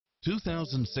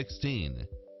2016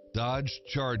 Dodge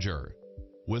Charger.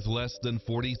 With less than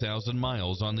 40,000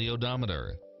 miles on the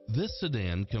odometer, this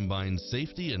sedan combines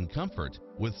safety and comfort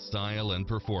with style and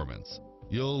performance.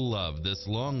 You'll love this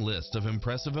long list of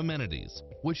impressive amenities,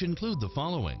 which include the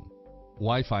following: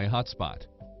 Wi-Fi hotspot,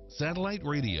 satellite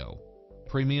radio,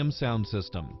 premium sound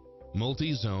system,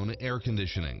 multi-zone air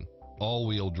conditioning,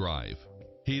 all-wheel drive,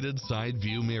 heated side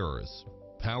view mirrors,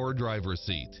 power driver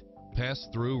seat,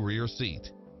 pass-through rear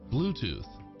seat, Bluetooth,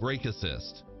 brake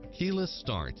assist, keyless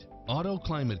start, auto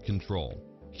climate control,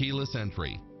 keyless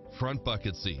entry, front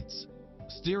bucket seats,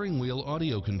 steering wheel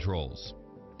audio controls,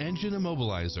 engine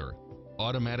immobilizer,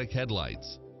 automatic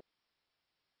headlights,